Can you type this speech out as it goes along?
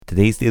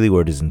Today's daily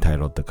word is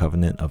entitled The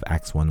Covenant of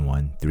Acts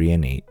 1:1, 3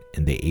 and 8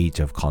 in the Age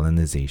of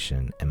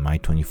Colonization and My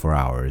 24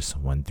 Hours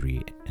 1,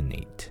 3 and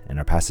 8. And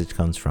our passage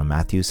comes from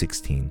Matthew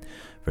 16,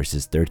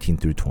 verses 13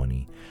 through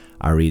 20.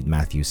 I'll read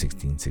Matthew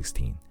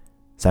 16:16.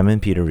 Simon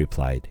Peter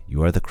replied,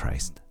 "You are the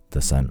Christ,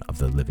 the Son of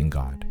the living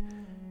God."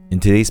 In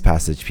today's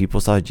passage,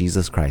 people saw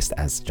Jesus Christ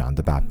as John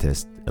the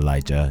Baptist,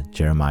 Elijah,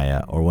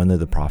 Jeremiah, or one of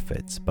the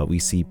prophets, but we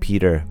see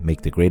Peter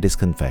make the greatest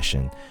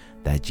confession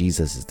that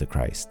Jesus is the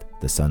Christ,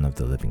 the Son of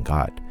the living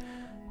God.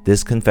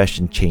 This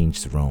confession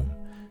changed Rome.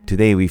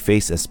 Today we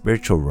face a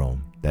spiritual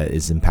Rome that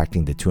is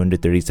impacting the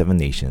 237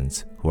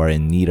 nations who are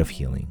in need of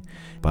healing.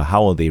 But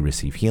how will they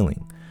receive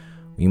healing?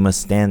 We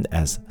must stand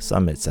as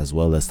summits as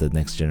well as the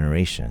next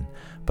generation,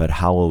 but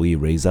how will we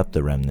raise up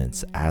the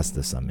remnants as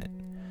the summit?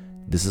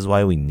 This is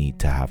why we need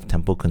to have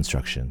temple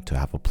construction, to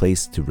have a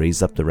place to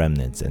raise up the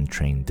remnants and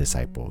train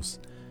disciples.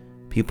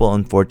 People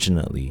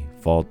unfortunately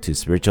fall to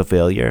spiritual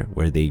failure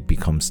where they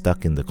become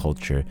stuck in the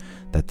culture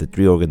that the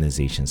three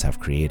organizations have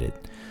created.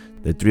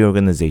 The three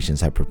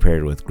organizations have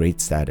prepared with great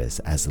status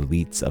as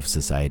elites of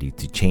society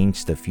to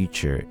change the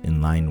future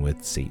in line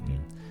with Satan.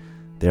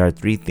 There are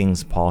three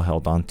things Paul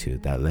held on to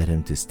that led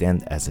him to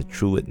stand as a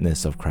true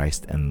witness of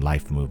Christ and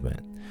life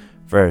movement.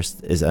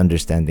 First is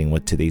understanding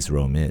what today's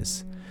Rome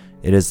is.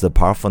 It is the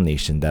powerful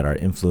nation that are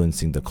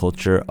influencing the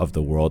culture of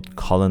the world,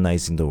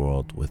 colonizing the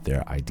world with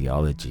their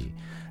ideology.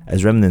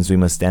 As remnants, we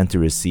must stand to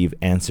receive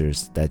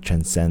answers that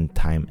transcend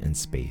time and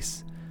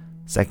space.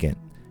 Second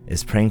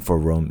is praying for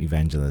Rome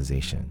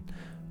evangelization.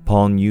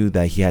 Paul knew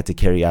that he had to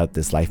carry out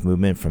this life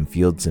movement from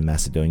fields in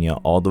Macedonia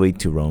all the way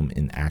to Rome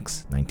in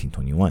Acts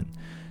 19:21.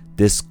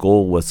 This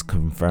goal was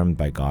confirmed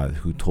by God,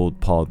 who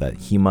told Paul that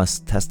he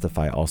must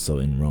testify also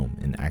in Rome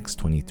in Acts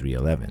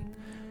 23:11.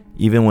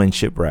 Even when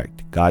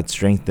shipwrecked, God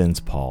strengthens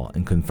Paul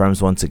and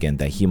confirms once again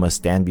that he must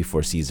stand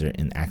before Caesar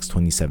in Acts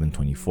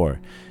 27:24.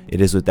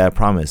 It is with that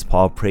promise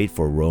Paul prayed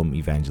for Rome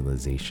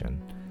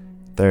evangelization.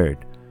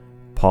 Third,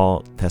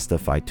 Paul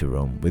testified to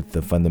Rome with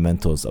the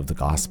fundamentals of the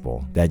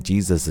gospel, that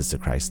Jesus is the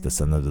Christ, the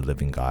Son of the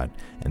living God,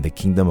 and the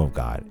kingdom of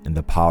God, and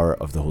the power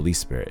of the Holy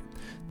Spirit.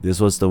 This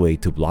was the way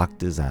to block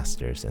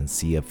disasters and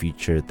see a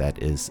future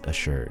that is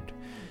assured.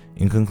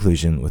 In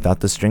conclusion, without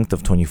the strength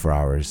of 24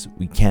 hours,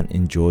 we can't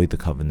enjoy the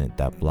covenant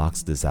that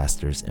blocks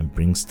disasters and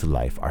brings to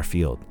life our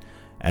field.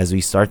 As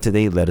we start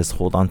today, let us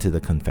hold on to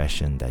the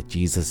confession that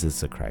Jesus is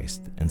the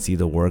Christ and see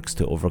the works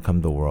to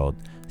overcome the world,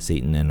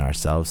 Satan, and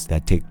ourselves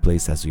that take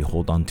place as we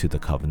hold on to the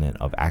covenant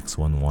of Acts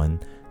 1:1,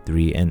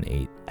 3 and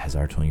 8 as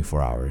our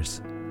 24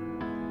 hours.